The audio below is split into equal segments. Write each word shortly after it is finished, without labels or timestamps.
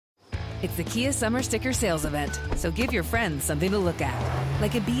It's the Kia Summer Sticker Sales Event, so give your friends something to look at,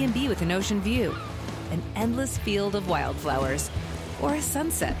 like a B&B with an ocean view, an endless field of wildflowers, or a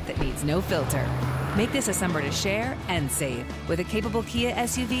sunset that needs no filter. Make this a summer to share and save with a capable Kia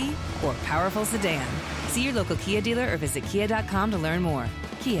SUV or powerful sedan. See your local Kia dealer or visit kia.com to learn more.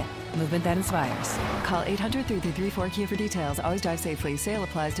 Kia, movement that inspires. Call 800-3334-KIA for details. Always drive safely. Sale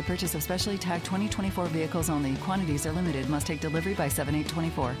applies to purchase of specially tagged 2024 vehicles only. Quantities are limited. Must take delivery by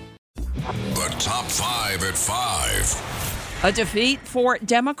 7/8/24. The top 5 at 5. A defeat for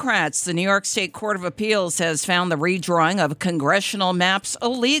Democrats. The New York State Court of Appeals has found the redrawing of congressional maps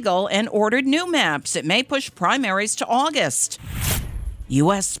illegal and ordered new maps. It may push primaries to August.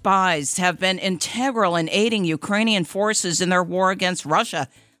 U.S. spies have been integral in aiding Ukrainian forces in their war against Russia,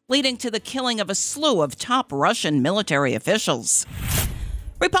 leading to the killing of a slew of top Russian military officials.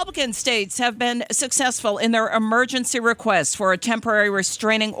 Republican states have been successful in their emergency requests for a temporary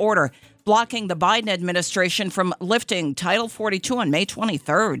restraining order, blocking the Biden administration from lifting Title 42 on May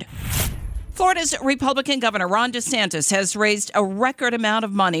 23rd. Florida's Republican Governor Ron DeSantis has raised a record amount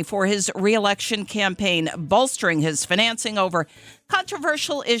of money for his re-election campaign, bolstering his financing over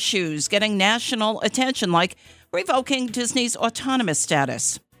controversial issues getting national attention, like revoking Disney's autonomous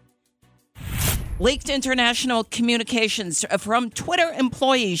status. Leaked international communications from Twitter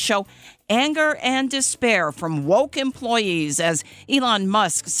employees show anger and despair from woke employees as Elon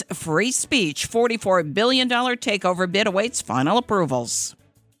Musk's free speech $44 billion takeover bid awaits final approvals.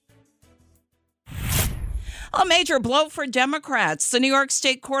 A major blow for Democrats. The New York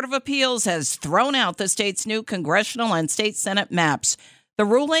State Court of Appeals has thrown out the state's new congressional and state Senate maps. The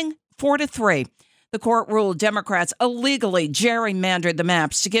ruling, 4-3. The court ruled Democrats illegally gerrymandered the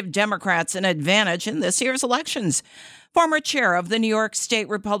maps to give Democrats an advantage in this year's elections. Former chair of the New York State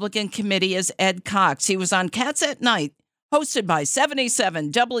Republican Committee is Ed Cox. He was on Cats at Night, hosted by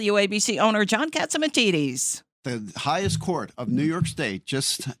 77 WABC owner John Catsimatidis. The highest court of New York State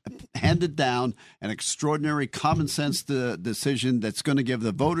just handed down an extraordinary common sense decision that's going to give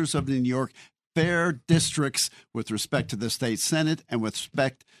the voters of New York fair districts with respect to the state Senate and with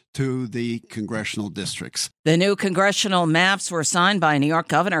respect to the congressional districts. The new congressional maps were signed by New York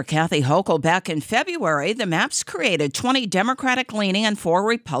Governor Kathy Hochul back in February. The maps created 20 Democratic-leaning and 4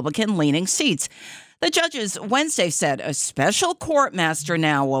 Republican-leaning seats. The judges Wednesday said a special court master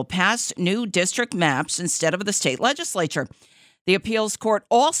now will pass new district maps instead of the state legislature. The appeals court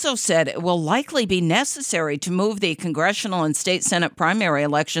also said it will likely be necessary to move the congressional and state Senate primary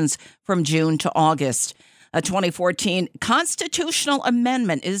elections from June to August. A 2014 constitutional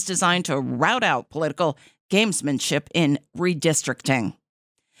amendment is designed to rout out political gamesmanship in redistricting.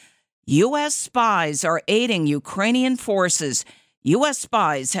 U.S. spies are aiding Ukrainian forces. U.S.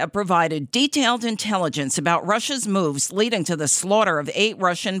 spies have provided detailed intelligence about Russia's moves leading to the slaughter of 8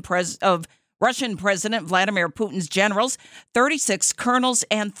 Russian President Vladimir Putin's generals, 36 colonels,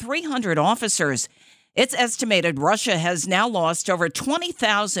 and 300 officers. It's estimated Russia has now lost over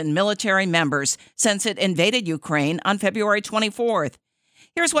 20,000 military members since it invaded Ukraine on February 24th.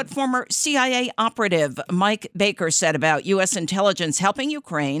 Here's what former CIA operative Mike Baker said about U.S. intelligence helping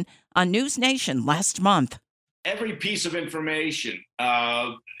Ukraine on News Nation last month. Every piece of information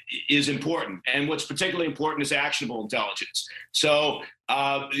is important. And what's particularly important is actionable intelligence. So,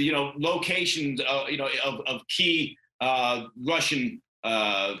 locations, of key Russian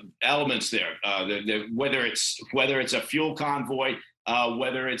elements there, whether it's a fuel convoy,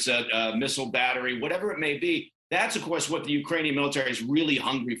 whether it's a missile battery, whatever it may be. That's, of course, what the Ukrainian military is really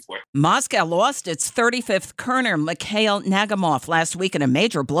hungry for. Moscow lost its 35th Colonel Mikhail Nagamov last week in a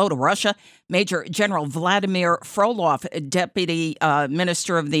major blow to Russia. Major General Vladimir Frolov, Deputy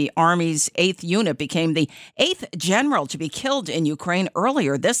Minister of the Army's 8th Unit, became the 8th general to be killed in Ukraine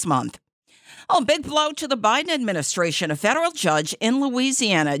earlier this month. Oh, big blow to the Biden administration. A federal judge in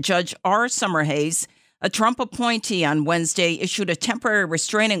Louisiana, Judge R. Summerhays, a Trump appointee, on Wednesday issued a temporary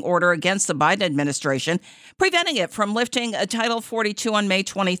restraining order against the Biden administration, preventing it from lifting a Title 42 on May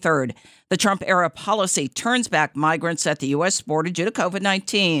 23rd. The Trump-era policy turns back migrants at the U.S. border due to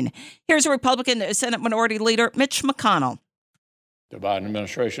COVID-19. Here's Republican Senate Minority Leader Mitch McConnell. The Biden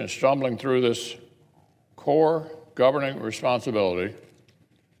administration is stumbling through this core governing responsibility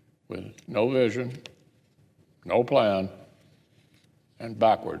with no vision, no plan, and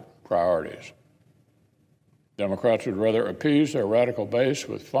backward priorities. Democrats would rather appease their radical base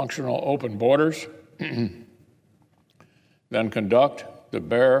with functional open borders than conduct the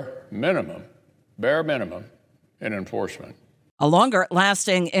bare minimum in enforcement. A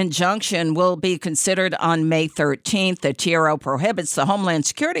longer-lasting injunction will be considered on May 13th. The TRO prohibits the Homeland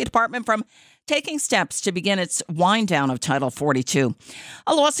Security Department from taking steps to begin its wind down of Title 42.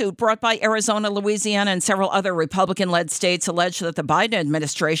 A lawsuit brought by Arizona, Louisiana, and several other Republican-led states alleged that the Biden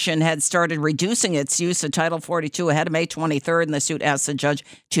administration had started reducing its use of Title 42 ahead of May 23rd, and the suit asked the judge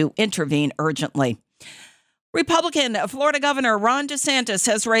to intervene urgently. Republican Florida Governor Ron DeSantis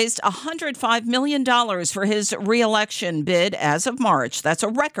has raised $105 million for his re-election bid as of March. That's a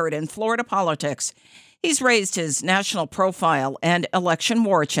record in Florida politics. He's raised his national profile and election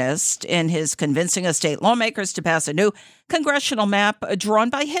war chest in his convincing of state lawmakers to pass a new congressional map drawn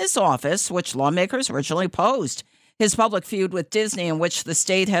by his office, which lawmakers originally opposed. His public feud with Disney, in which the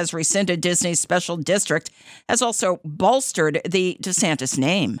state has rescinded Disney's special district, has also bolstered the DeSantis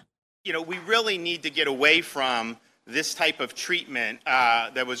name. You know, we really need to get away from this type of treatment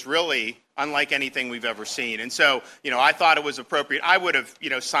that was really unlike anything we've ever seen. And so, I thought it was appropriate. I would have,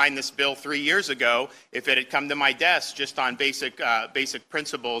 signed this bill 3 years ago if it had come to my desk just on basic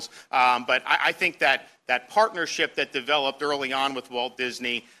principles. But I think that partnership that developed early on with Walt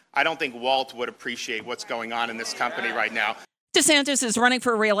Disney, I don't think Walt would appreciate what's going on in this company right now. DeSantis is running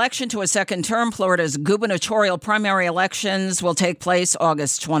for re-election to a second term. Florida's gubernatorial primary elections will take place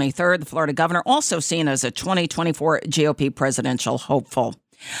August 23rd. The Florida governor also seen as a 2024 GOP presidential hopeful.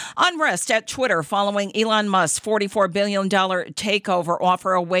 Unrest at Twitter following Elon Musk's $44 billion takeover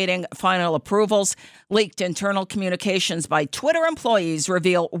offer awaiting final approvals. Leaked internal communications by Twitter employees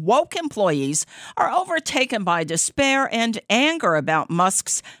reveal woke employees are overtaken by despair and anger about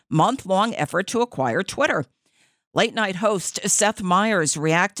Musk's month-long effort to acquire Twitter. Late-night host Seth Meyers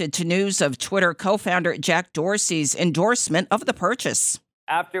reacted to news of Twitter co-founder Jack Dorsey's endorsement of the purchase.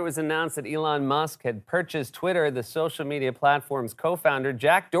 After it was announced that Elon Musk had purchased Twitter, the social media platform's co-founder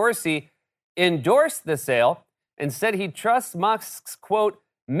Jack Dorsey endorsed the sale and said he trusts Musk's, quote,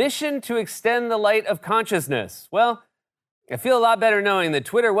 mission to extend the light of consciousness. Well, I feel a lot better knowing that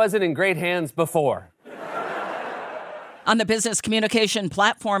Twitter wasn't in great hands before. On the business communication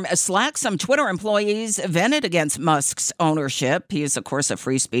platform Slack, some Twitter employees vented against Musk's ownership. He is, of course, a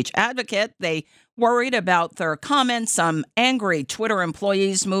free speech advocate. They worried about their comments. Some angry Twitter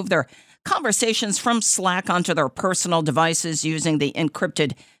employees moved their conversations from Slack onto their personal devices using the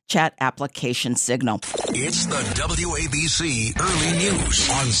encrypted chat application Signal. It's the WABC Early News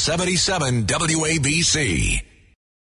on 77 WABC.